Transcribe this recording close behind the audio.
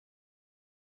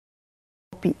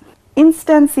copy.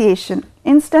 Instantiation.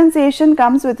 Instantiation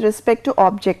comes with respect to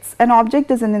objects. An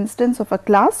object is an instance of a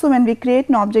class. So, when we create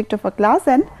an object of a class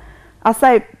and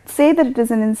say that it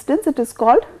is an instance, it is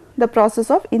called the process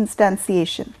of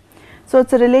instantiation. So, it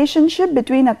is a relationship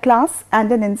between a class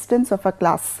and an instance of a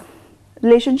class.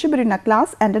 Relationship between a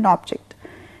class and an object.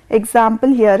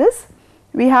 Example here is,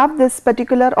 we have this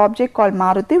particular object called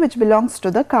Maruti which belongs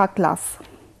to the car class.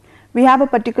 We have a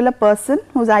particular person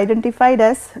who is identified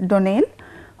as Donale,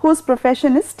 whose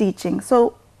profession is teaching.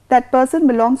 So, that person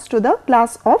belongs to the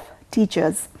class of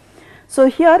teachers. So,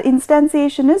 here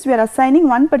instantiation is we are assigning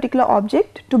one particular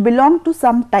object to belong to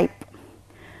some type.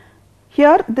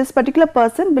 Here this particular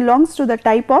person belongs to the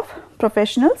type of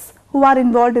professionals who are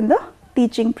involved in the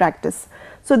teaching practice.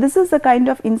 So, this is the kind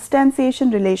of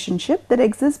instantiation relationship that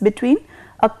exists between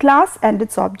a class and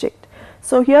its object.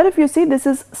 So, here if you see, this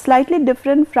is slightly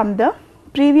different from the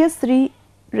previous three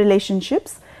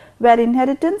relationships, where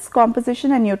inheritance,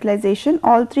 composition and utilization,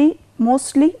 all three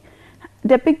mostly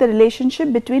depict the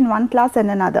relationship between one class and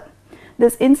another.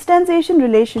 This instantiation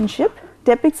relationship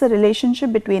depicts a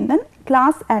relationship between the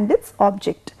class and its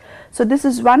object. So, this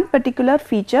is one particular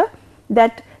feature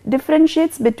that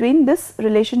differentiates between this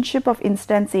relationship of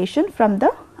instantiation from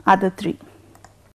the other three.